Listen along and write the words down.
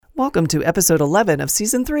Welcome to episode 11 of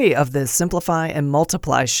season 3 of the Simplify and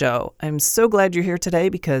Multiply show. I'm so glad you're here today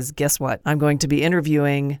because guess what? I'm going to be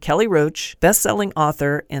interviewing Kelly Roach, best-selling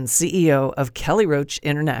author and CEO of Kelly Roach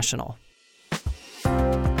International.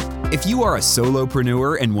 If you are a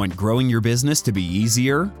solopreneur and want growing your business to be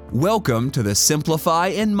easier, welcome to the Simplify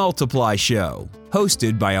and Multiply show,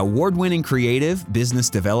 hosted by award-winning creative,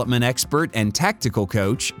 business development expert, and tactical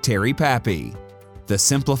coach, Terry Pappy. The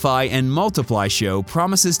Simplify and Multiply show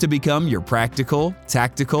promises to become your practical,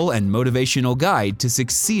 tactical, and motivational guide to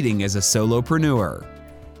succeeding as a solopreneur.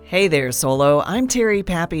 Hey there, Solo. I'm Terry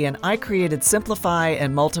Pappy, and I created Simplify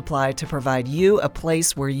and Multiply to provide you a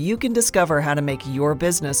place where you can discover how to make your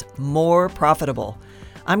business more profitable.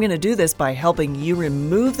 I'm going to do this by helping you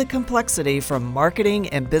remove the complexity from marketing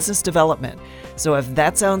and business development. So if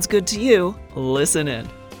that sounds good to you, listen in.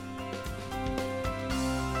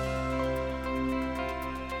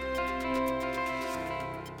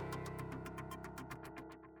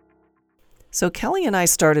 So Kelly and I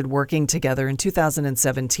started working together in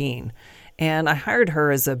 2017, and I hired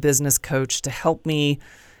her as a business coach to help me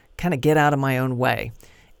kind of get out of my own way.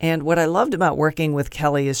 And what I loved about working with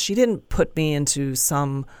Kelly is she didn't put me into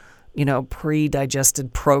some,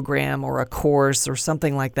 pre-digested program or a course or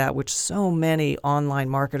something like that, which so many online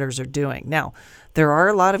marketers are doing. Now, there are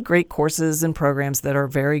a lot of great courses and programs that are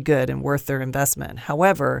very good and worth their investment.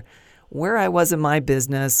 However, where I was in my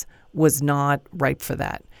business was not ripe for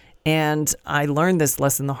that. And I learned this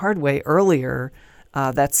lesson the hard way earlier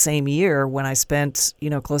that same year when I spent,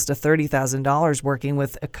 close to $30,000 working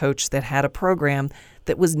with a coach that had a program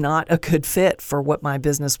that was not a good fit for what my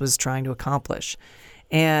business was trying to accomplish.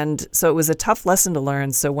 And so it was a tough lesson to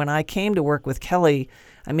learn. So when I came to work with Kelly,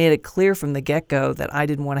 I made it clear from the get-go that I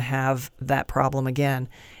didn't want to have that problem again.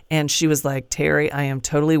 And she was like, Terry, I am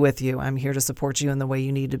totally with you. I'm here to support you in the way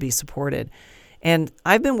you need to be supported. And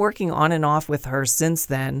I've been working on and off with her since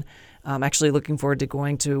then. I'm actually looking forward to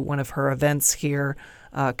going to one of her events here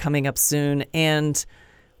coming up soon. And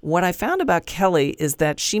what I found about Kelly is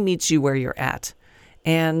that she meets you where you're at.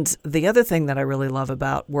 And the other thing that I really love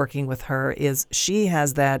about working with her is she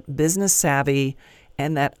has that business savvy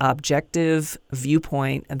and that objective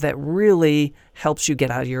viewpoint that really helps you get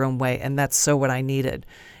out of your own way. And that's so what I needed.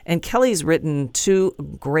 And Kelly's written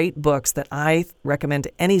 2 great books that I recommend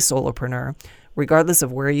to any solopreneur, regardless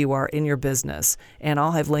of where you are in your business. And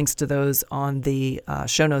I'll have links to those on the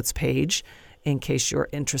show notes page in case you're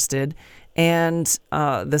interested. And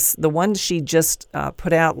the one she just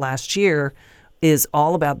put out last year is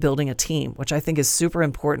all about building a team, which I think is super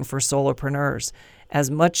important for solopreneurs. As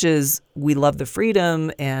much as we love the freedom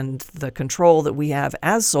and the control that we have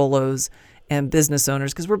as solos and business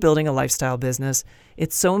owners, because we're building a lifestyle business,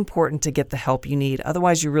 it's so important to get the help you need.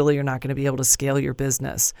 Otherwise, you really are not going to be able to scale your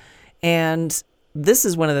business. And this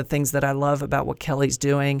is one of the things that I love about what Kelly's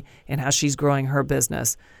doing and how she's growing her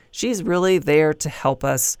business. She's really there to help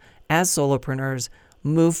us as solopreneurs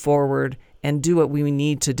move forward and do what we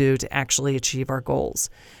need to do to actually achieve our goals.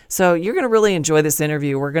 So you're going to really enjoy this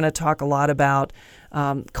interview. We're going to talk a lot about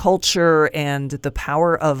culture and the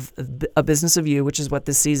power of a business of you, which is what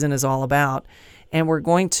this season is all about. And we're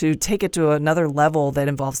going to take it to another level that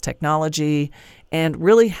involves technology and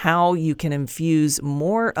really how you can infuse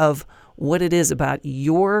more of what it is about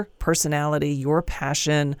your personality, your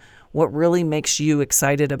passion, what really makes you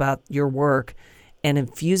excited about your work, and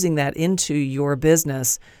infusing that into your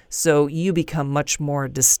business so you become much more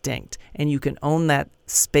distinct and you can own that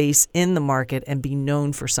space in the market and be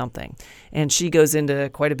known for something. And she goes into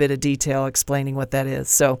quite a bit of detail explaining what that is.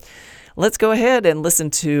 So let's go ahead and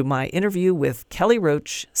listen to my interview with Kelly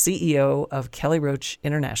Roach, CEO of Kelly Roach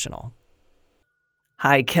International.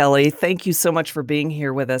 Hi, Kelly. Thank you so much for being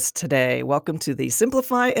here with us today. Welcome to the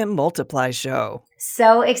Simplify and Multiply show.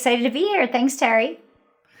 So excited to be here. Thanks, Terry.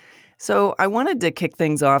 So I wanted to kick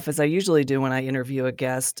things off, as I usually do when I interview a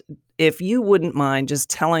guest. If you wouldn't mind just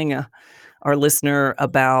telling our listener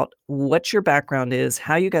about what your background is,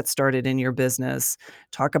 how you got started in your business,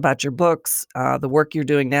 talk about your books, the work you're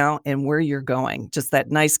doing now, and where you're going. Just that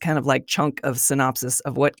nice kind of like chunk of synopsis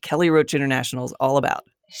of what Kelly Roach International is all about.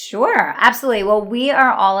 Sure, absolutely. Well, we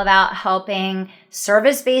are all about helping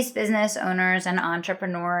service-based business owners and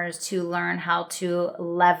entrepreneurs to learn how to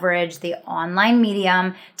leverage the online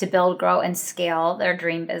medium to build, grow, and scale their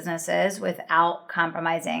dream businesses without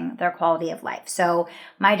compromising their quality of life. So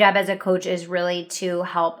my job as a coach is really to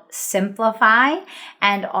help simplify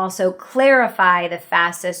and also clarify the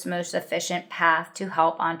fastest, most efficient path to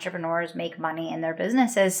help entrepreneurs make money in their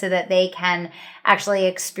businesses so that they can actually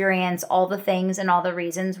experience all the things and all the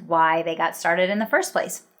reasons why they got started in the first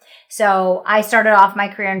place. So I started off my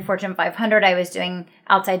career in Fortune 500. I was doing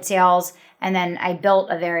outside sales, and then I built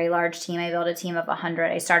a very large team. I built a team of 100.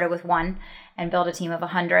 I started with one and built a team of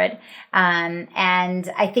 100.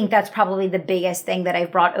 And I think that's probably the biggest thing that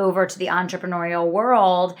I've brought over to the entrepreneurial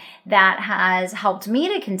world that has helped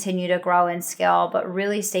me to continue to grow and scale, but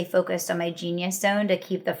really stay focused on my genius zone to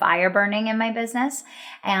keep the fire burning in my business.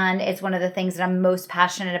 And it's one of the things that I'm most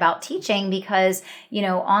passionate about teaching because,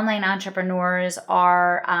 online entrepreneurs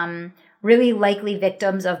are, really likely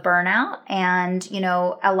victims of burnout. And,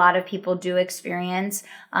 a lot of people do experience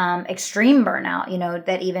extreme burnout,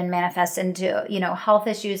 that even manifests into, health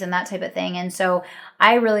issues and that type of thing. And so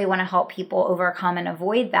I really want to help people overcome and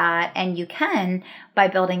avoid that. And you can by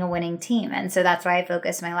building a winning team. And so that's why I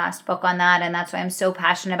focused my last book on that. And that's why I'm so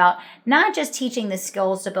passionate about not just teaching the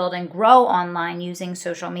skills to build and grow online using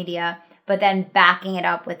social media, but then backing it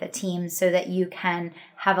up with a team so that you can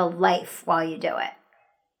have a life while you do it.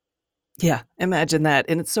 Yeah, imagine that.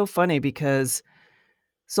 And it's so funny because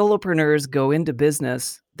solopreneurs go into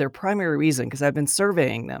business, their primary reason, because I've been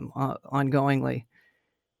surveying them ongoingly,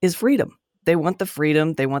 is freedom. They want the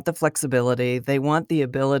freedom, they want the flexibility, they want the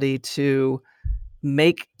ability to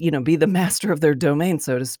make, be the master of their domain,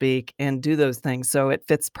 so to speak, and do those things. So it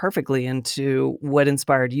fits perfectly into what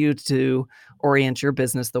inspired you to orient your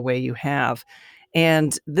business the way you have.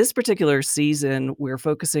 And this particular season, we're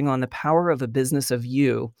focusing on the power of a business of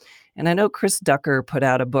you. And I know Chris Ducker put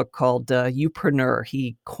out a book called Youpreneur.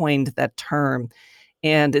 He coined that term.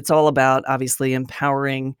 And it's all about, obviously,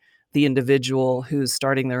 empowering the individual who's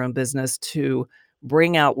starting their own business to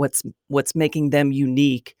bring out what's making them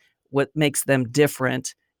unique, what makes them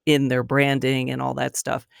different in their branding and all that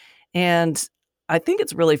stuff. And I think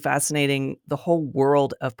it's really fascinating, the whole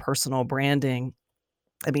world of personal branding.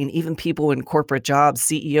 I mean, even people in corporate jobs,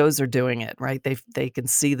 CEOs are doing it, right? They can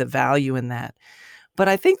see the value in that. But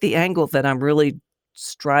I think the angle that I'm really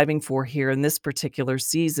striving for here in this particular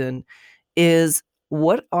season is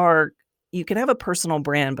you can have a personal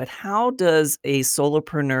brand, but how does a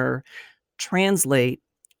solopreneur translate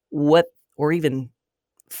or even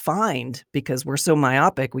find, because we're so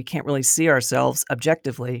myopic, we can't really see ourselves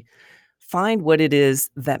objectively, find what it is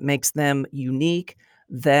that makes them unique,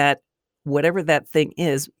 that whatever that thing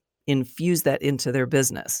is, infuse that into their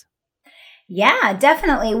business. Yeah,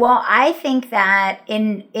 definitely. Well, I think that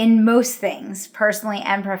in most things, personally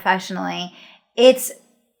and professionally, it's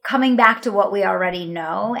coming back to what we already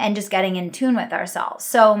know and just getting in tune with ourselves.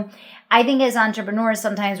 So I think as entrepreneurs,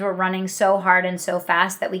 sometimes we're running so hard and so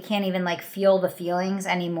fast that we can't even feel the feelings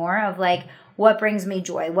anymore of what brings me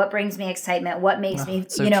joy, what brings me excitement, what makes me,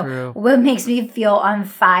 true. What makes me feel on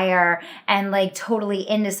fire and totally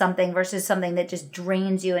into something versus something that just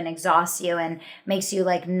drains you and exhausts you and makes you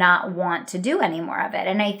not want to do any more of it.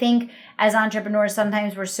 And I think as entrepreneurs,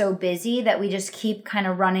 sometimes we're so busy that we just keep kind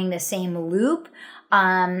of running the same loop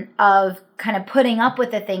of kind of putting up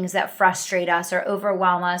with the things that frustrate us or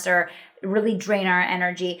overwhelm us or really drain our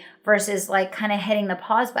energy versus kind of hitting the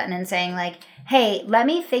pause button and saying hey, let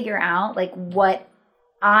me figure out what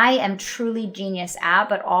I am truly genius at,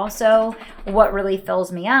 but also what really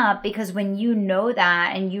fills me up. Because when you know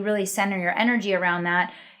that and you really center your energy around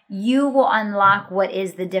that, you will unlock what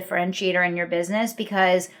is the differentiator in your business,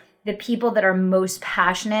 because the people that are most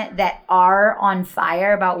passionate, that are on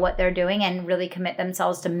fire about what they're doing and really commit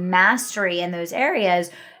themselves to mastery in those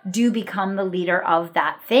areas, do become the leader of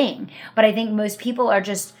that thing. But I think most people are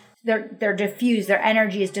just, they're diffused. Their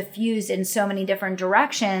energy is diffused in so many different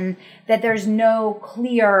directions that there's no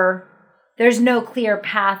clear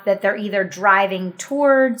path that they're either driving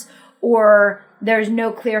towards, or there's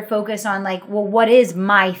no clear focus on what is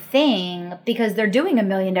my thing, because they're doing a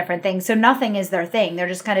million different things. So nothing is their thing. They're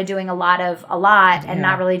just kind of doing a lot and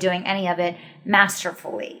not really doing any of it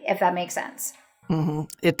masterfully, if that makes sense. Mm-hmm.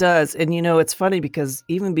 It does. And it's funny because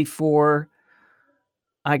even before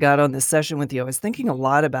I got on this session with you, I was thinking a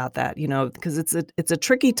lot about that, because it's a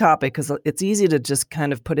tricky topic, because it's easy to just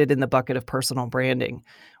kind of put it in the bucket of personal branding,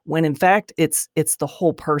 when in fact it's the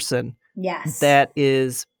whole person. Yes. That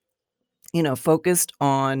is focused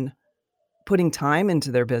on putting time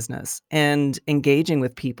into their business and engaging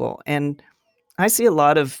with people. And I see a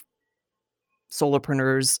lot of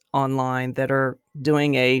solopreneurs online that are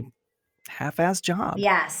doing a half-assed job.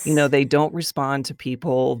 Yes. They don't respond to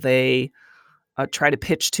people. They try to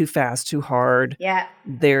pitch too fast, too hard. Yeah.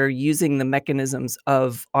 They're using the mechanisms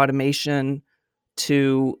of automation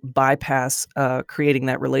to bypass creating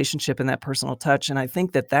that relationship and that personal touch. And I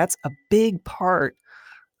think that that's a big part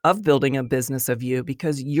of building a business of you,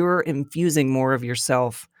 because you're infusing more of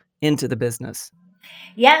yourself into the business.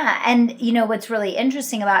 Yeah. And what's really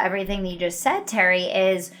interesting about everything that you just said, Terry,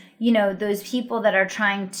 is those people that are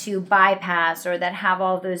trying to bypass or that have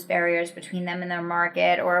all those barriers between them and their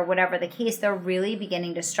market or whatever the case, they're really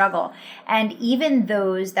beginning to struggle. And even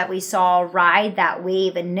those that we saw ride that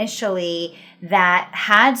wave initially that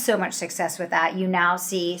had so much success with that, you now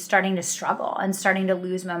see starting to struggle and starting to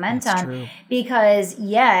lose momentum because,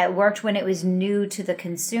 it worked when it was new to the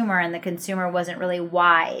consumer and the consumer wasn't really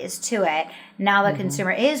wise to it. Now the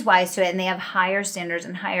consumer is wise to it and they have higher standards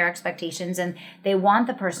and higher expectations and they want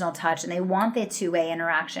the personal touch and they want the two-way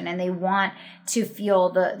interaction and they want to feel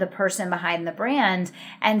the person behind the brand.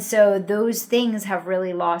 And so those things have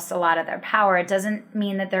really lost a lot of their power. It doesn't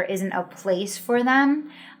mean that there isn't a place for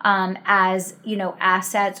them as,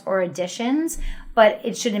 assets or additions, but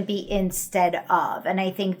it shouldn't be instead of. And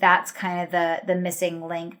I think that's kind of the missing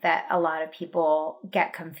link that a lot of people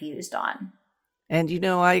get confused on. And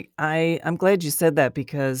I'm glad you said that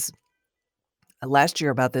because last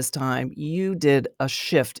year about this time, you did a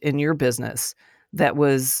shift in your business that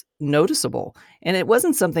was noticeable. And it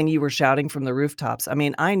wasn't something you were shouting from the rooftops. I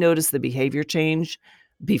mean, I noticed the behavior change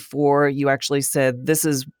before you actually said, this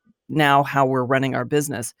is now how we're running our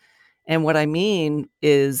business. And what I mean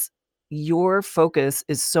is your focus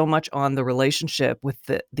is so much on the relationship with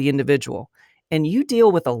the individual. And you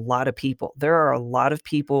deal with a lot of people. There are a lot of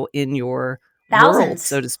people in your world,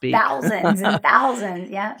 so to speak. Thousands and thousands.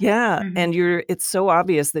 Yeah. Yeah. And it's so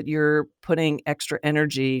obvious that you're putting extra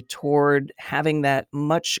energy toward having that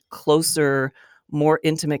much closer, more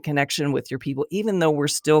intimate connection with your people, even though we're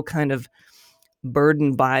still kind of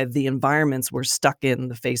burdened by the environments we're stuck in,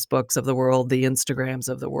 the Facebooks of the world, the Instagrams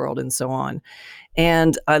of the world, and so on.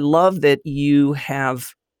 And I love that you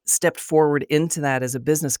have stepped forward into that as a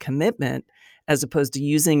business commitment, as opposed to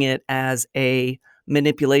using it as a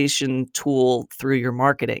manipulation tool through your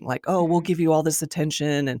marketing. Like, oh, we'll give you all this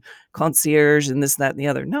attention and concierge and this, that, and the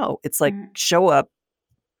other. No, it's like show up,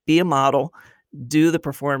 be a model, do the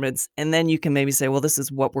performance, and then you can maybe say, well, this is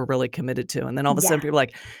what we're really committed to. And then all of a sudden people are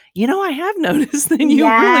like, I have noticed that you've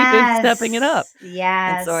really been stepping it up.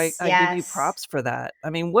 Yes. And so I give you props for that. I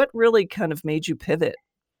mean, what really kind of made you pivot?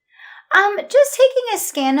 Just taking a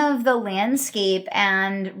scan of the landscape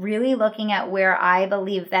and really looking at where I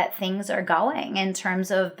believe that things are going in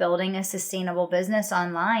terms of building a sustainable business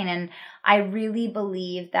online. And I really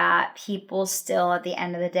believe that people still at the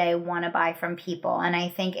end of the day want to buy from people. And I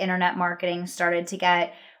think internet marketing started to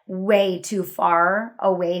get way too far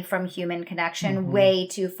away from human connection, way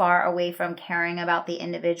too far away from caring about the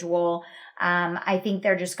individual. I think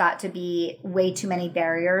there just got to be way too many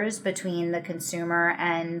barriers between the consumer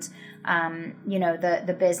and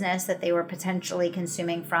the business that they were potentially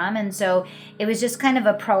consuming from. And so it was just kind of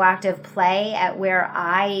a proactive play at where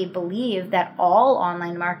I believe that all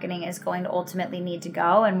online marketing is going to ultimately need to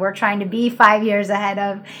go. And we're trying to be 5 years ahead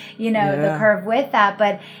of, the curve with that.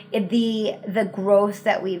 But the growth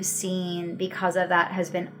that we've seen because of that has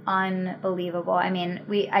been unbelievable. I mean,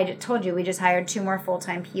 I told you, we just hired 2 more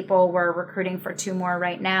full-time people. We're recruiting for 2 more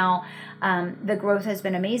right now. The growth has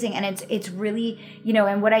been amazing. And it's really,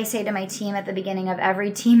 and what I say to my team at the beginning of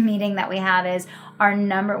every team meeting that we have is our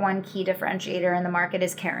number one key differentiator in the market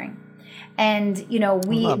is caring. And,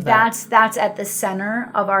 that's at the center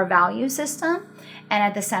of our value system and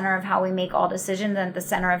at the center of how we make all decisions and at the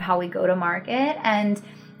center of how we go to market. And,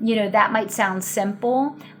 that might sound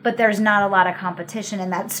simple, but there's not a lot of competition in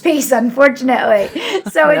that space, unfortunately.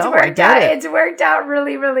 So it's worked out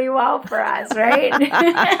really, really well for us, right?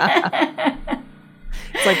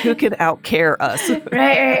 It's like, who can outcare us?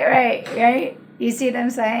 Right. You see what I'm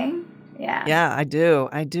saying? Yeah. Yeah, I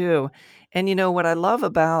do. And what I love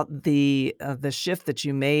about the shift that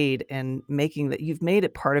you made and making that you've made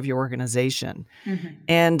it part of your organization.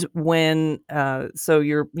 And when so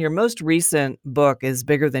your most recent book is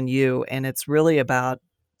Bigger Than You, and it's really about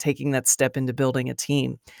taking that step into building a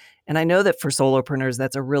team. And I know that for solopreneurs,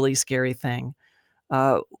 that's a really scary thing.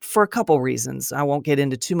 For a couple reasons. I won't get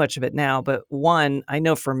into too much of it now, but one, I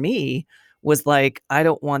know for me was like, I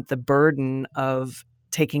don't want the burden of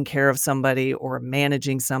taking care of somebody or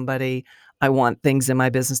managing somebody. I want things in my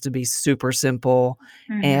business to be super simple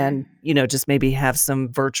and, just maybe have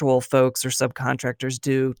some virtual folks or subcontractors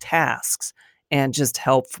do tasks and just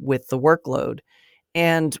help with the workload.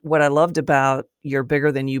 And what I loved about your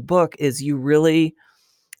Bigger Than You book is you really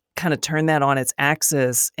kind of turn that on its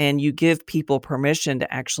axis and you give people permission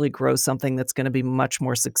to actually grow something that's going to be much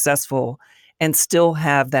more successful and still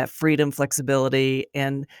have that freedom, flexibility,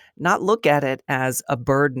 and not look at it as a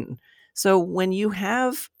burden. So when you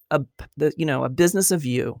have a business of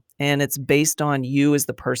you, and it's based on you as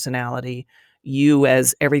the personality, you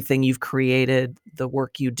as everything you've created, the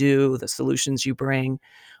work you do, the solutions you bring,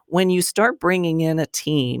 when you start bringing in a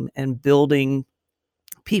team and building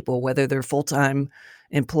people, whether they're full-time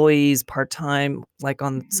employees, part-time, like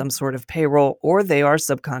on some sort of payroll, or they are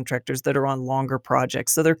subcontractors that are on longer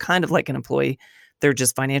projects. So they're kind of like an employee. Their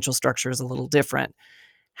just financial structure is a little different.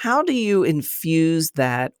 How do you infuse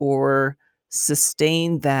that or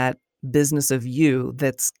sustain that business of you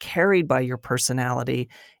that's carried by your personality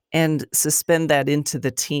and suspend that into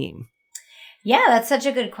the team? Yeah, that's such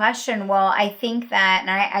a good question. Well, I think that,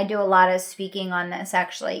 and I do a lot of speaking on this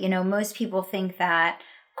actually, most people think that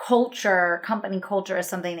company culture is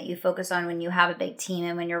something that you focus on when you have a big team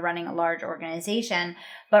and when you're running a large organization.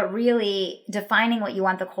 But really defining what you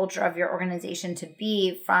want the culture of your organization to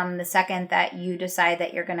be from the second that you decide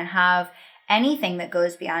that you're going to have anything that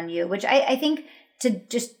goes beyond you, which I think, to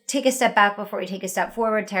just take a step back before we take a step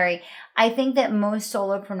forward, Terry, I think that most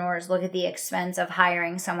solopreneurs look at the expense of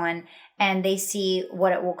hiring someone and they see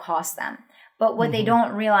what it will cost them. But what they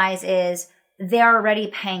don't realize is they're already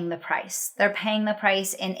paying the price. They're paying the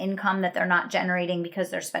price in income that they're not generating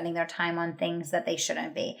because they're spending their time on things that they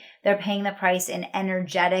shouldn't be. They're paying the price in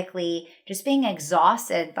energetically just being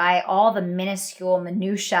exhausted by all the minuscule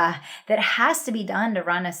minutia that has to be done to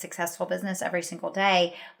run a successful business every single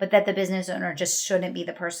day, but that the business owner just shouldn't be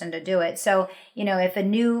the person to do it. So,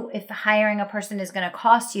 if hiring a person is going to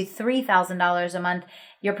cost you $3,000 a month,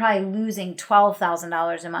 you're probably losing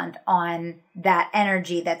 $12,000 a month on that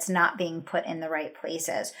energy that's not being put in the right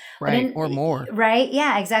places. Right, or more. Right?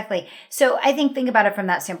 Yeah, exactly. So I think about it from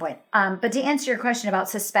that standpoint. But to answer your question about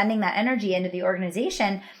suspending that energy into the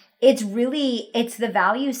organization, it's the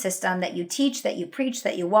value system that you teach, that you preach,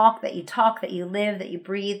 that you walk, that you talk, that you live, that you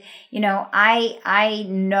breathe. I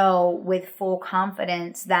know with full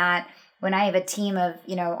confidence that when I have a team of,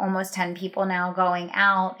 almost 10 people now going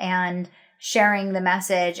out and sharing the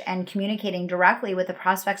message and communicating directly with the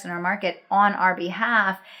prospects in our market on our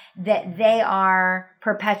behalf, that they are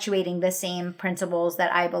perpetuating the same principles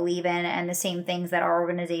that I believe in and the same things that our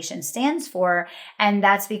organization stands for. And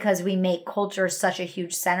that's because we make culture such a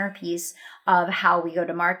huge centerpiece of how we go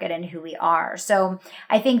to market and who we are. So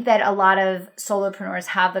I think that a lot of solopreneurs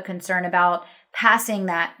have the concern about passing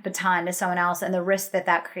that baton to someone else and the risk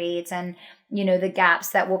that creates, and the gaps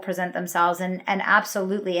that will present themselves. And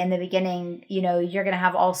absolutely in the beginning, you're going to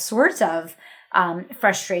have all sorts of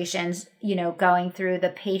frustrations, going through the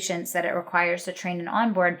patience that it requires to train and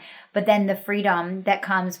onboard. But then the freedom that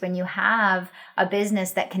comes when you have a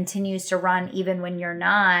business that continues to run even when you're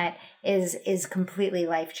not is completely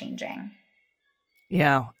life-changing.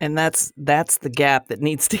 Yeah, and that's the gap that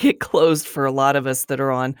needs to get closed for a lot of us that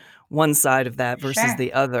are on one side of that versus Sure.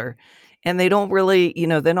 the other. And they don't really,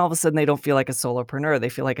 then all of a sudden they don't feel like a solopreneur. They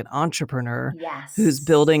feel like an entrepreneur who's Yes.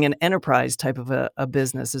 building an enterprise type of a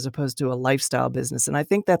business as opposed to a lifestyle business. And I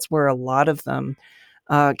think that's where a lot of them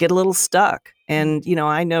get a little stuck. And,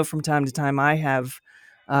 I know from time to time I have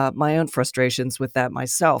my own frustrations with that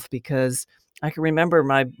myself, because I can remember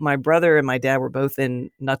my brother and my dad were both in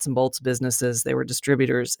nuts and bolts businesses. They were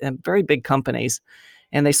distributors and very big companies,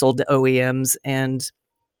 and they sold to OEMs. And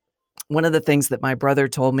one of the things that my brother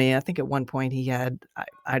told me, I think at one point he had,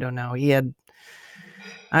 I don't know,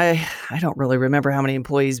 I don't really remember how many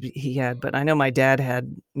employees he had, but I know my dad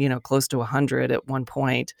had, close to 100 at one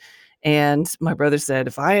point. And my brother said,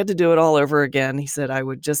 if I had to do it all over again, he said, I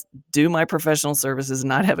would just do my professional services and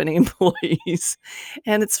not have any employees.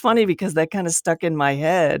 And it's funny because that kind of stuck in my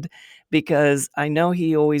head, because I know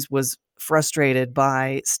he always was frustrated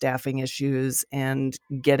by staffing issues and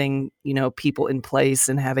getting, people in place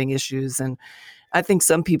and having issues. And I think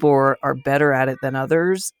some people are better at it than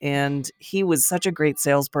others. And he was such a great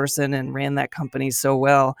salesperson and ran that company so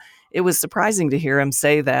well. It was surprising to hear him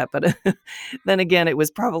say that. But then again, it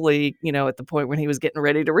was probably, at the point when he was getting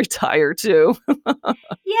ready to retire too.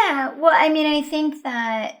 Yeah. Well, I think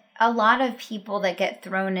that a lot of people that get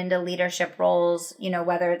thrown into leadership roles,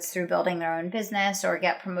 whether it's through building their own business or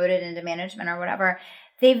get promoted into management or whatever,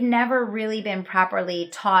 they've never really been properly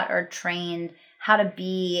taught or trained how to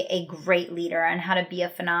be a great leader and how to be a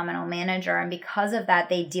phenomenal manager. And because of that,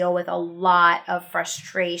 they deal with a lot of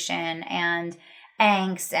frustration and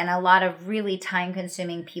angst and a lot of really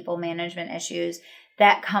time-consuming people management issues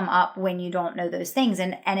that come up when you don't know those things.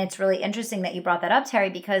 And it's really interesting that you brought that up, Terry,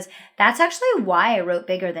 because that's actually why I wrote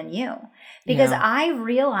Bigger Than You. Because I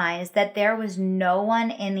realized that there was no one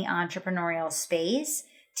in the entrepreneurial space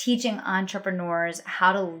teaching entrepreneurs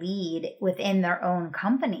how to lead within their own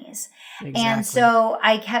companies. Exactly. And so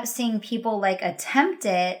I kept seeing people attempt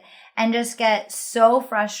it and just get so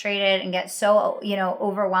frustrated and get so,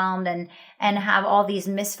 overwhelmed and have all these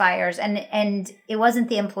misfires. And it wasn't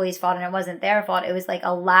the employee's fault and it wasn't their fault. It was like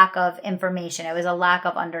a lack of information. It was a lack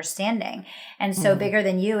of understanding. And so Bigger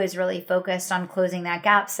Than You is really focused on closing that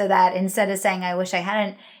gap so that instead of saying, I wish I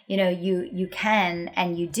hadn't, you can,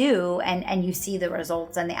 and you do, and you see the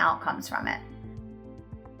results and the outcomes from it.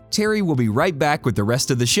 Terry will be right back with the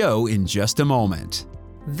rest of the show in just a moment.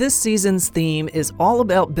 This season's theme is all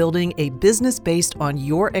about building a business based on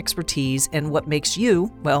your expertise and what makes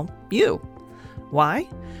you, well, you. Why?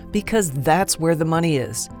 Because that's where the money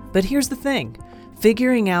is. But here's the thing.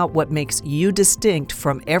 Figuring out what makes you distinct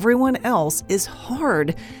from everyone else is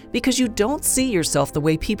hard because you don't see yourself the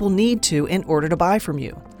way people need to in order to buy from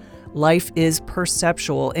you. Life is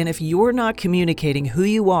perceptual, and if you're not communicating who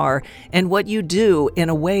you are and what you do in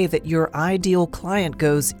a way that your ideal client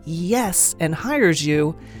goes yes and hires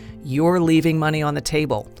you, you're leaving money on the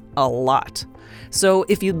table. A lot. So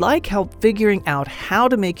if you'd like help figuring out how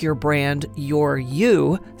to make your brand, your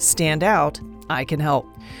you, stand out, I can help.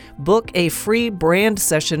 Book a free brand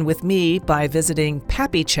session with me by visiting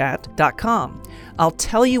pappychat.com. I'll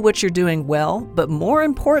tell you what you're doing well, but more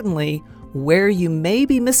importantly, where you may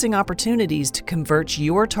be missing opportunities to convert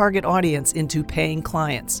your target audience into paying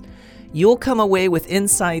clients. You'll come away with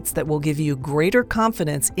insights that will give you greater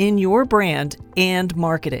confidence in your brand and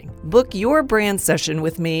marketing. Book your brand session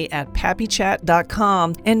with me at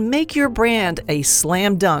pappychat.com and make your brand a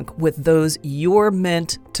slam dunk with those you're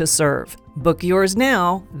meant to serve. Book yours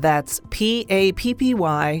now. That's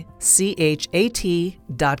pappychat.com.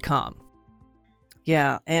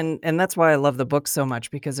 Yeah, and that's why I love the book so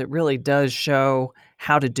much, because it really does show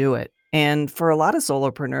how to do it. And for a lot of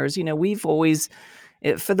solopreneurs, we've always,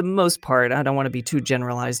 for the most part, I don't want to be too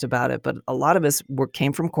generalized about it, but a lot of us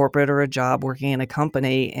came from corporate or a job working in a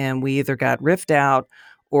company, and we either got riffed out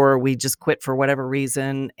or we just quit for whatever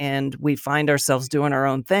reason, and we find ourselves doing our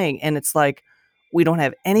own thing. And it's like we don't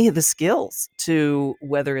have any of the skills to,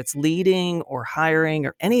 whether it's leading or hiring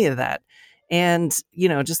or any of that. And,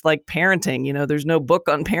 just like parenting, there's no book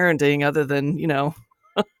on parenting other than,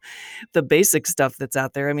 the basic stuff that's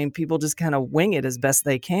out there. I mean, people just kind of wing it as best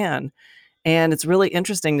they can. And it's really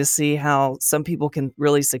interesting to see how some people can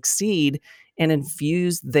really succeed and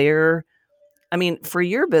infuse for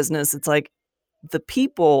your business, it's like the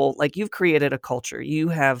people, like you've created a culture, you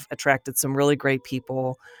have attracted some really great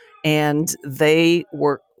people, and they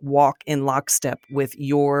walk in lockstep with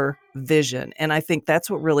your vision. And I think that's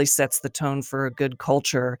what really sets the tone for a good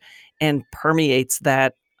culture and permeates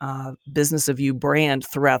that business of you brand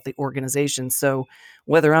throughout the organization. So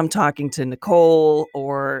whether I'm talking to Nicole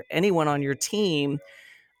or anyone on your team,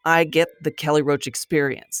 I get the Kelly Roach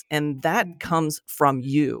experience, and that comes from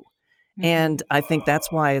you. And I think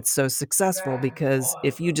that's why it's so successful, because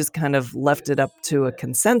if you just kind of left it up to a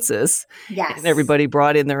consensus and everybody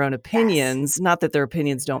brought in their own opinions, not that their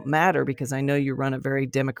opinions don't matter, because I know you run a very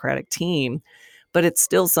democratic team, but it's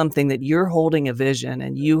still something that you're holding a vision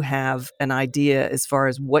and you have an idea as far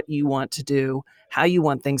as what you want to do, how you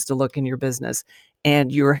want things to look in your business,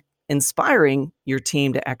 and you're inspiring your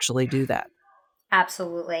team to actually do that.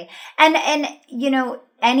 Absolutely. And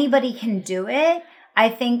anybody can do it. I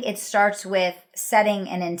think it starts with setting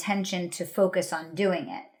an intention to focus on doing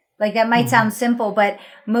it. Like that might sound simple, but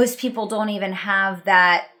most people don't even have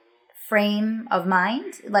that frame of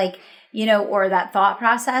mind, or that thought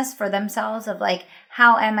process for themselves of like,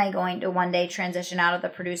 how am I going to one day transition out of the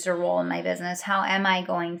producer role in my business? How am I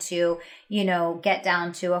going to, get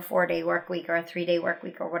down to a 4-day work week or a 3-day work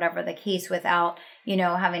week or whatever the case without,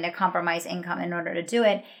 having to compromise income in order to do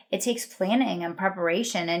it? It takes planning and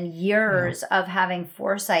preparation and years of having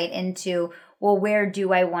foresight into, well, where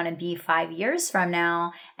do I want to be 5 years from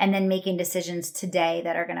now? And then making decisions today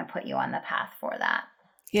that are going to put you on the path for that.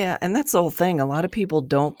 Yeah, and that's the whole thing. A lot of people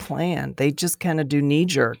don't plan. They just kind of do knee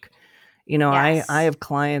jerk. I have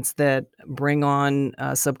clients that bring on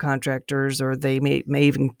subcontractors, or they may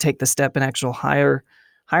even take the step and actually hire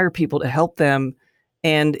people to help them.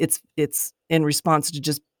 And it's in response to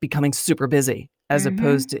just becoming super busy, as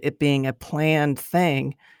opposed to it being a planned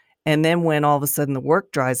thing. And then when all of a sudden the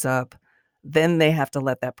work dries up, then they have to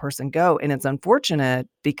let that person go. And it's unfortunate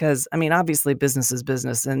because, obviously business is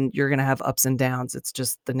business and you're going to have ups and downs. It's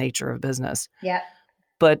just the nature of business. Yeah.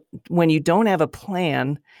 But when you don't have a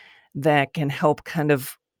plan that can help kind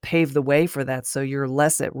of pave the way for that, so you're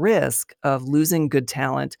less at risk of losing good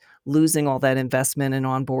talent, losing all that investment in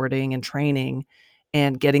onboarding and training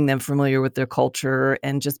and getting them familiar with their culture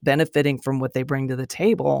and just benefiting from what they bring to the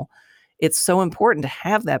table, it's so important to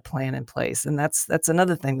have that plan in place. And that's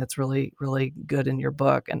another thing that's really, really good in your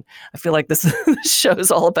book. And I feel like this show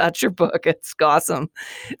is all about your book. It's awesome.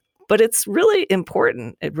 But it's really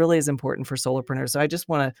important. It really is important for solopreneurs. So I just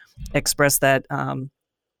want to express that.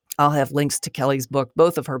 I'll have links to Kelly's book,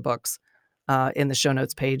 both of her books, in the show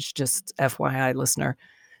notes page, just FYI, listener.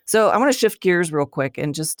 So I want to shift gears real quick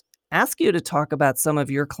and just ask you to talk about some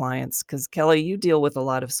of your clients, because Kelly, you deal with a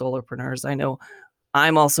lot of solopreneurs. I know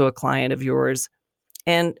I'm also a client of yours.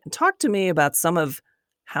 And talk to me about some of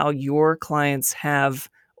how your clients have,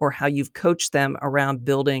 or how you've coached them around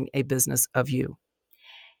building a business of you.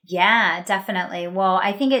 Yeah, definitely. Well,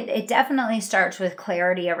 I think it definitely starts with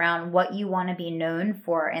clarity around what you want to be known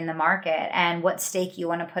for in the market and what stake you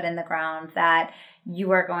want to put in the ground that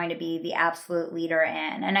you are going to be the absolute leader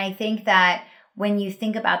in. And I think that when you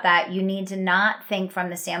think about that, you need to not think from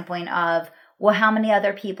the standpoint of, well, how many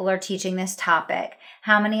other people are teaching this topic?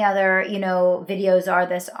 How many other, videos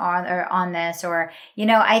are on this? Or,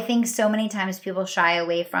 I think so many times people shy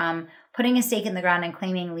away from putting a stake in the ground and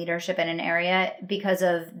claiming leadership in an area because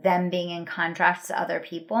of them being in contrast to other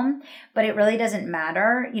people. But it really doesn't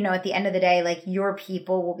matter. At the end of the day, like, your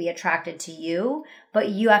people will be attracted to you, but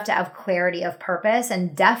you have to have clarity of purpose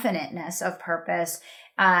and definiteness of purpose,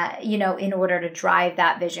 in order to drive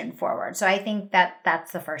that vision forward. So I think that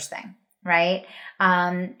that's the first thing. Right.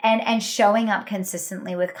 And showing up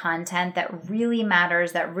consistently with content that really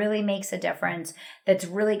matters, that really makes a difference, that's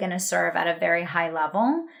really going to serve at a very high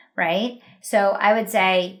level. Right. So I would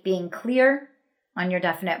say being clear on your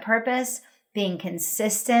definite purpose, being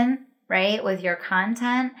consistent, right, with your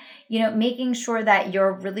content, making sure that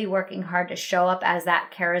you're really working hard to show up as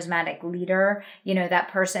that charismatic leader, that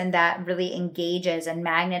person that really engages and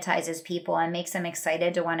magnetizes people and makes them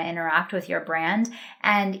excited to want to interact with your brand,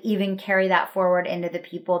 and even carry that forward into the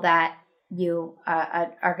people that you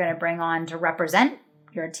are going to bring on to represent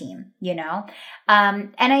your team,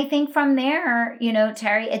 And I think from there,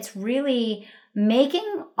 Terry, it's really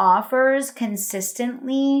making offers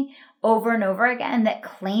consistently over and over again that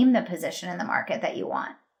claim the position in the market that you want.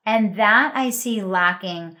 And that I see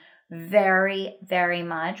lacking very, very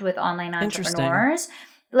much with online entrepreneurs.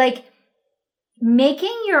 Like,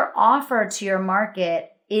 making your offer to your market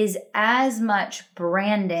is as much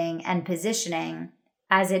branding and positioning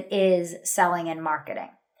as it is selling and marketing.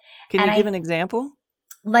 Can you give an example?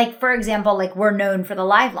 Like, for example, like, we're known for the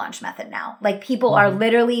live launch method now. Like, people are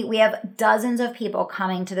literally, we have dozens of people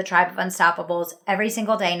coming to the Tribe of Unstoppables every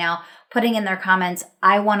single day now, putting in their comments,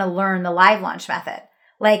 I want to learn the live launch method.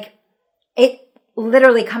 Like, it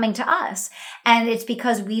literally coming to us. And it's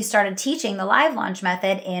because we started teaching the live launch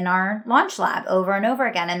method in our launch lab over and over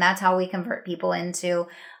again. And that's how we convert people into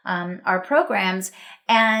our programs.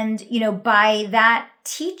 And, by that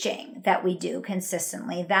teaching that we do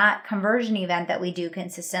consistently, that conversion event that we do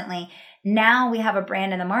consistently, now we have a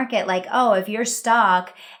brand in the market. Like, oh, if you're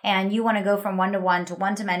stuck and you want to go from one-to-one to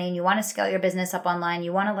one-to-many, and you want to scale your business up online,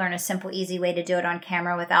 you want to learn a simple, easy way to do it on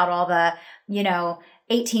camera without all the,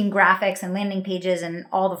 18 graphics and landing pages and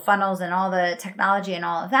all the funnels and all the technology and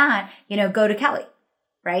all of that, go to Kelly,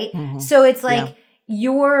 right? Mm-hmm. So it's like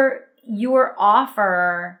your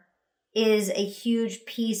offer is a huge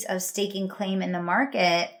piece of staking claim in the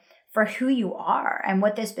market for who you are and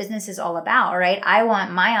what this business is all about, right? I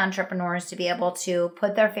want my entrepreneurs to be able to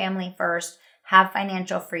put their family first, have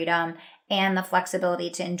financial freedom, and the flexibility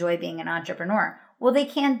to enjoy being an entrepreneur. Well, they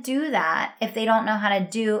can't do that if they don't know how to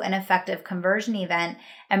do an effective conversion event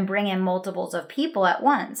and bring in multiples of people at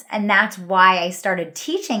once. And that's why I started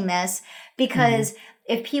teaching this, because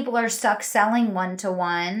if people are stuck selling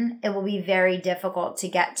one-to-one, it will be very difficult to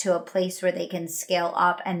get to a place where they can scale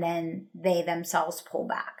up and then they themselves pull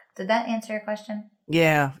back. Did that answer your question?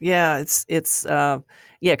 Yeah. It's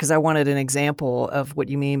because I wanted an example of what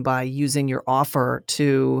you mean by using your offer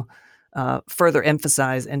to further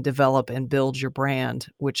emphasize and develop and build your brand,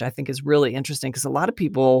 which I think is really interesting, because a lot of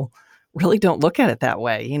people really don't look at it that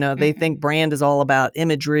way. They think brand is all about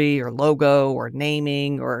imagery or logo or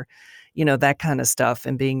naming or, that kind of stuff,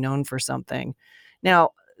 and being known for something. Now,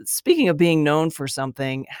 speaking of being known for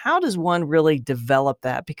something, how does one really develop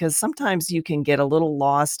that? Because sometimes you can get a little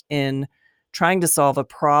lost in trying to solve a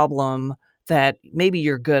problem that maybe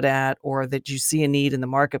you're good at, or that you see a need in the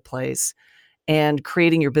marketplace, and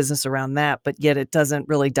creating your business around that, but yet it doesn't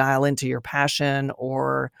really dial into your passion,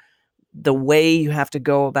 or the way you have to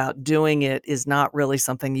go about doing it is not really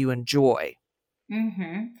something you enjoy.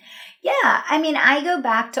 Mm-hmm. Yeah. I mean, I go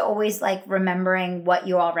back to always like remembering what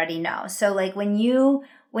you already know. So like when you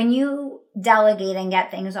delegate and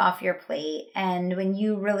get things off your plate, and when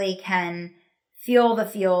you really can feel the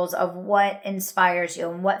feels of what inspires you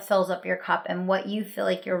and what fills up your cup and what you feel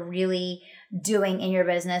like you're really doing in your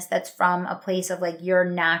business that's from a place of like your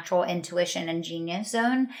natural intuition and genius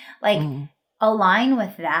zone, like align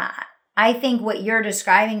with that. I think what you're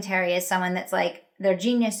describing, Terry, is someone that's like their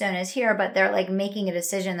genius zone is here, but they're like making a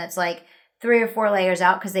decision that's like 3 or 4 layers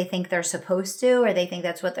out because they think they're supposed to, or they think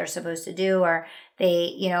that's what they're supposed to do, or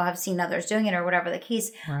they, have seen others doing it, or whatever the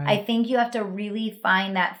case. Right. I think you have to really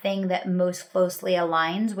find that thing that most closely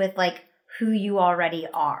aligns with like who you already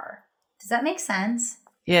are. Does that make sense?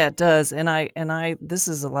 Yeah, it does. And I this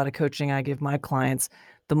is a lot of coaching I give my clients.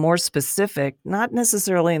 The more specific, not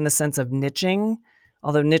necessarily in the sense of niching,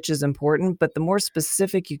 although niche is important, but the more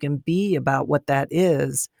specific you can be about what that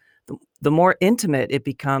is, the more intimate it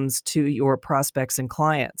becomes to your prospects and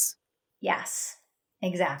clients. Yes,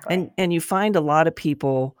 exactly. And you find a lot of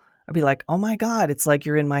people will be like, oh my God, it's like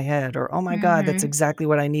you're in my head, or oh my God, that's exactly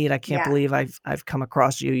what I need. I can't believe I've come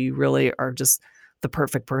across you. You really are just the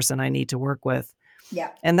perfect person I need to work with.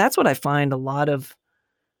 Yeah. And that's what I find a lot of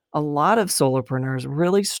solopreneurs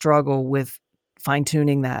really struggle with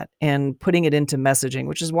fine-tuning that and putting it into messaging,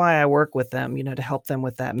 which is why I work with them, to help them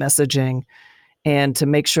with that messaging and to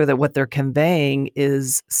make sure that what they're conveying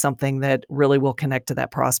is something that really will connect to that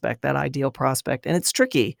prospect, that ideal prospect. And it's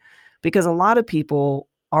tricky because a lot of people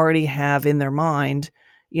already have in their mind,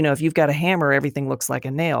 if you've got a hammer, everything looks like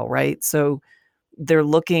a nail, right? So they're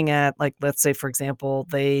looking at, like, let's say, for example,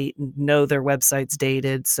 they know their website's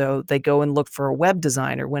dated, so they go and look for a web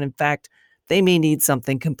designer when in fact they may need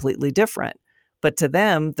something completely different. But to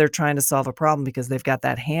them, they're trying to solve a problem because they've got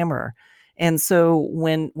that hammer. And so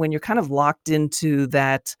when you're kind of locked into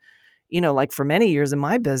that, like for many years in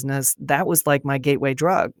my business, that was like my gateway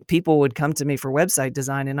drug. People would come to me for website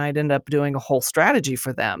design and I'd end up doing a whole strategy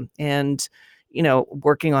for them and,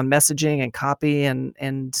 working on messaging and copy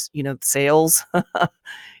and sales,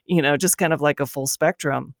 just kind of like a full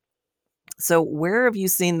spectrum. So where have you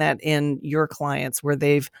seen that in your clients where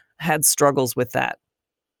they've had struggles with that?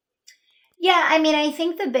 Yeah, I mean, I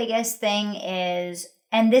think the biggest thing is,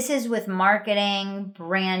 and this is with marketing,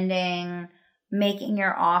 branding, making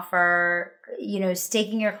your offer,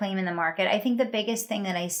 staking your claim in the market. I think the biggest thing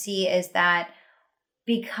that I see is that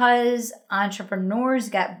because entrepreneurs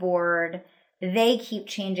get bored, they keep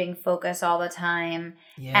changing focus all the time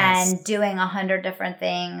and doing 100 different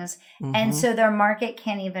things. And so their market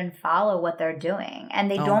can't even follow what they're doing.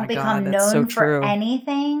 And they don't become known for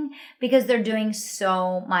anything because they're doing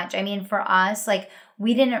so much. I mean, for us, like,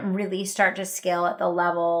 we didn't really start to scale at the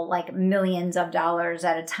level, like millions of dollars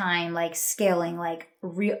at a time, like scaling, like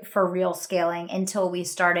for real scaling, until we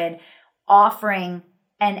started offering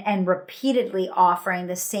and repeatedly offering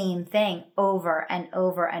the same thing over and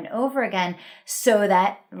over and over again, so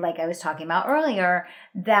that, like I was talking about earlier,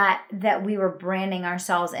 that we were branding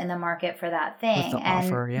ourselves in the market for that thing. With the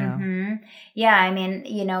offer, yeah. Yeah, I mean,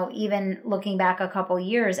 even looking back a couple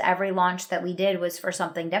years, every launch that we did was for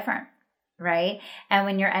something different, right? And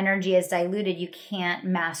when your energy is diluted, you can't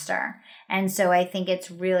master. And so I think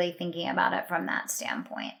it's really thinking about it from that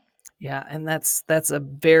standpoint. Yeah, and that's a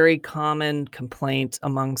very common complaint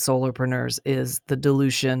among solopreneurs is the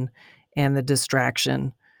dilution and the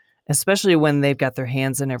distraction, especially when they've got their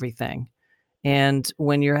hands in everything. And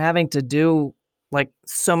when you're having to do like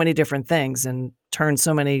so many different things and turn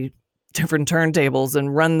so many different turntables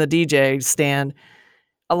and run the DJ stand,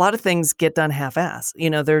 a lot of things get done half-ass.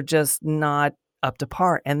 They're just not up to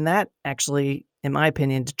par. And that actually, in my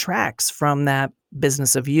opinion, detracts from that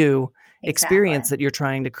business of you experience that you're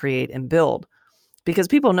trying to create and build, because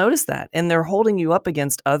people notice that and they're holding you up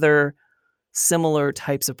against other similar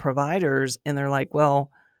types of providers. And they're like,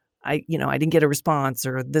 well, I didn't get a response,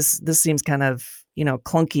 or this seems kind of,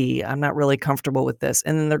 clunky. I'm not really comfortable with this.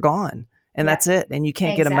 And then they're gone and that's it. And you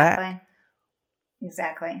can't get them back.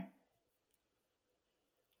 Exactly.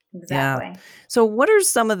 Yeah. So what are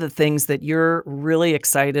some of the things that you're really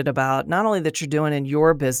excited about, not only that you're doing in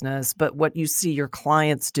your business, but what you see your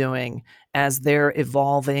clients doing as they're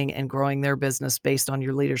evolving and growing their business based on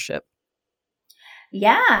your leadership?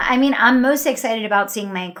 Yeah, I mean, I'm most excited about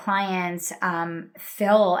seeing my clients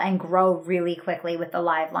fill and grow really quickly with the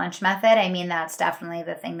live launch method. I mean, that's definitely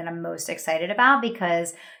the thing that I'm most excited about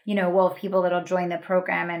because, we'll have people that'll join the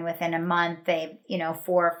program and within a month, they,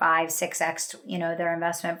 4, 5, 6x, their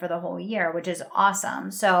investment for the whole year, which is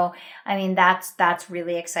awesome. So, I mean, that's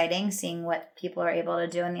really exciting seeing what people are able to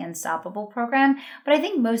do in the Unstoppable program. But I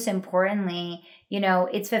think most importantly,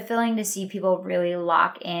 it's fulfilling to see people really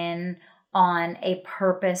lock in on a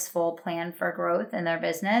purposeful plan for growth in their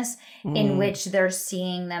business in which they're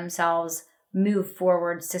seeing themselves move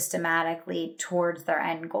forward systematically towards their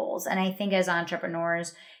end goals. And I think as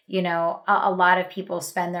entrepreneurs, you know, a lot of people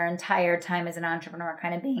spend their entire time as an entrepreneur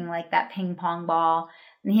kind of being like that ping pong ball,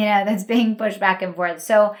 you know, that's being pushed back and forth.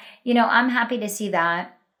 So, you know, I'm happy to see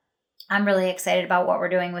that. I'm really excited about what we're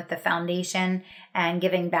doing with the foundation and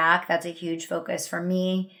giving back. That's a huge focus for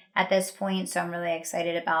me at this point. So I'm really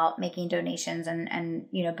excited about making donations and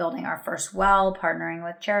you know, building our first well, partnering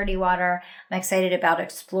with Charity Water. I'm excited about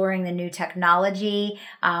exploring the new technology.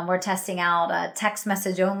 We're testing out a text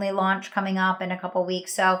message only launch coming up in a couple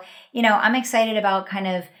weeks. So, you know, I'm excited about kind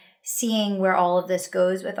of seeing where all of this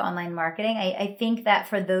goes with online marketing. I think that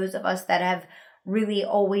for those of us that have really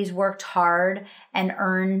always worked hard and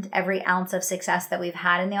earned every ounce of success that we've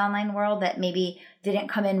had in the online world that maybe didn't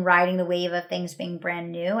come in riding the wave of things being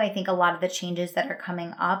brand new. I think a lot of the changes that are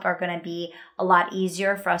coming up are going to be a lot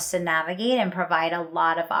easier for us to navigate and provide a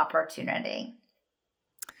lot of opportunity.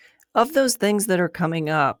 Of those things that are coming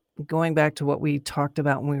up, going back to what we talked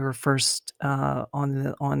about when we were first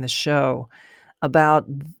on the show, about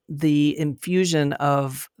the infusion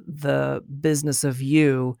of the business of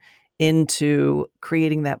you into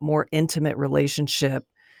creating that more intimate relationship,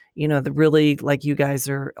 you know, the really, like, you guys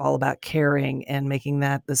are all about caring and making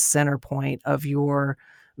that the center point of your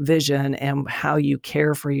vision and how you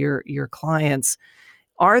care for your clients.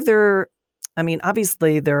 Are there, I mean,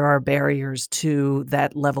 obviously there are barriers to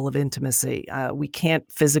that level of intimacy. We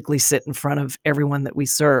can't physically sit in front of everyone that we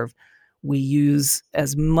serve. We use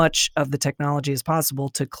as much of the technology as possible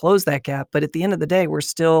to close that gap. But at the end of the day, we're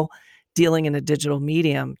still dealing in a digital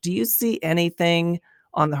medium. Do you see anything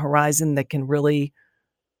on the horizon that can really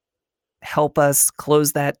help us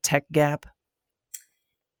close that tech gap?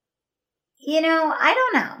 You know, I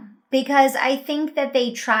don't know, because I think that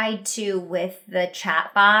they tried to with the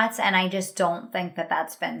chatbots, and I just don't think that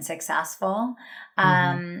that's been successful.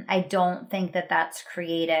 I don't think that that's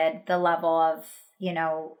created the level of, you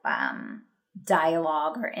know,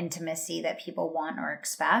 dialogue or intimacy that people want or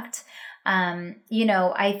expect. You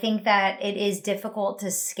know, I think that it is difficult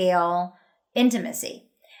to scale intimacy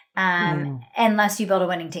unless you build a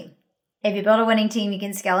winning team. If you build a winning team, you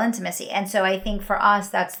can scale intimacy. And so I think for us,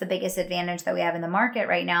 that's the biggest advantage that we have in the market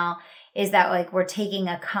right now, is that, like, we're taking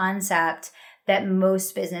a concept that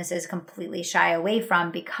most businesses completely shy away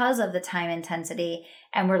from because of the time intensity,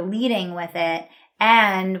 and we're leading with it.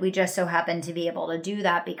 And we just so happen to be able to do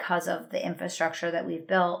that because of the infrastructure that we've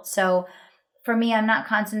built. So for me, I'm not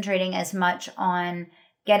concentrating as much on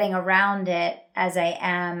getting around it as I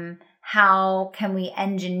am how can we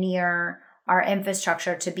engineer our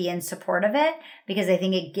infrastructure to be in support of it, because I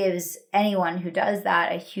think it gives anyone who does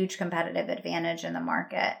that a huge competitive advantage in the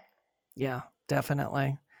market. Yeah,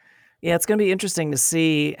 definitely. Yeah, it's going to be interesting to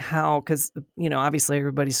see how, because, you know, obviously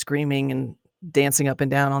everybody's screaming and dancing up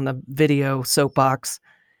and down on the video soapbox,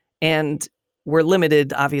 and we're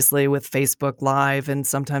limited obviously with Facebook Live, and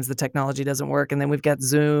sometimes the technology doesn't work, and then we've got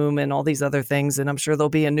Zoom and all these other things, and I'm sure there'll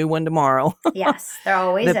be a new one tomorrow. Yes, there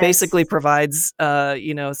always that is. Basically provides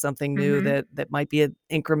you know, something new that might be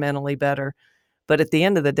incrementally better. But at the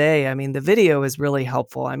end of the day, I mean, the video is really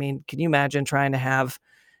helpful. I mean, can you imagine trying to have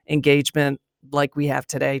engagement like we have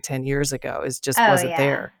today 10 years ago? It just wasn't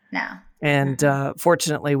there. No. And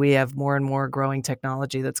fortunately, we have more and more growing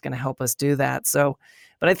technology that's going to help us do that. So,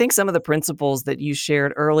 but I think some of the principles that you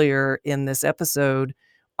shared earlier in this episode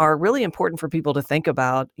are really important for people to think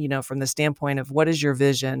about, you know, from the standpoint of what is your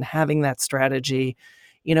vision, having that strategy,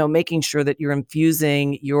 you know, making sure that you're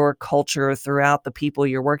infusing your culture throughout the people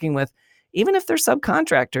you're working with, even if they're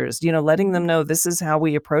subcontractors, you know, letting them know this is how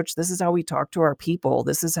we approach, this is how we talk to our people,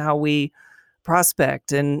 this is how we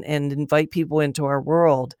prospect and invite people into our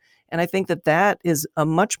world. And I think that that is a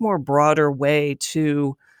much more broader way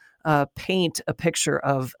to paint a picture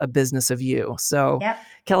of a business of you. So, yep.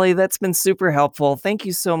 Kelly, that's been super helpful. Thank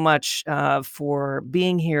you so much for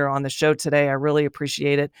being here on the show today. I really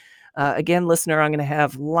appreciate it. Again, listener, I'm going to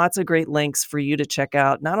have lots of great links for you to check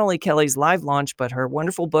out, not only Kelly's live launch, but her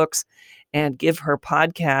wonderful books, and give her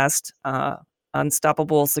podcast,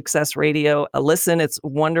 Unstoppable Success Radio, a listen. It's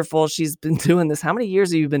wonderful. She's been doing this. How many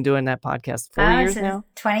years have you been doing that podcast? 4 years now?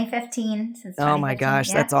 2015. Since 2015. Oh my gosh,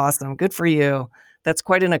 yeah. That's awesome. Good for you. That's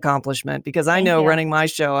quite an accomplishment, because I know running my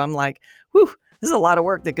show, I'm like, whew, there's a lot of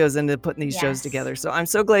work that goes into putting these shows together. So I'm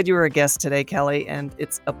so glad you were a guest today, Kelly, and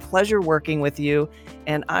it's a pleasure working with you,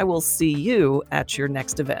 and I will see you at your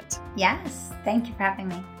next event. Yes. Thank you for having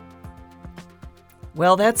me.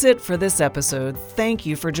 Well, that's it for this episode. Thank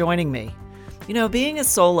you for joining me. You know, being a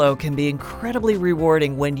solo can be incredibly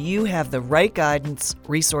rewarding when you have the right guidance,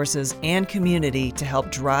 resources, and community to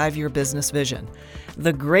help drive your business vision.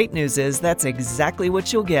 The great news is that's exactly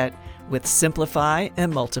what you'll get with Simplify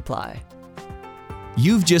and Multiply.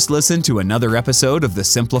 You've just listened to another episode of the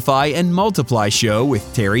Simplify and Multiply Show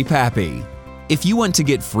with Terry Pappy. If you want to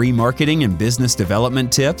get free marketing and business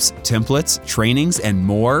development tips, templates, trainings, and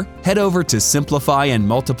more, head over to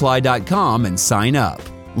simplifyandmultiply.com and sign up.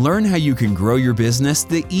 Learn how you can grow your business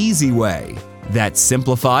the easy way. That's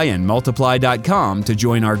simplifyandmultiply.com to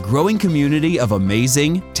join our growing community of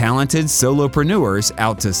amazing, talented solopreneurs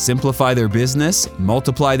out to simplify their business,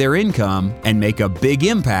 multiply their income, and make a big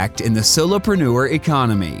impact in the solopreneur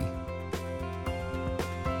economy.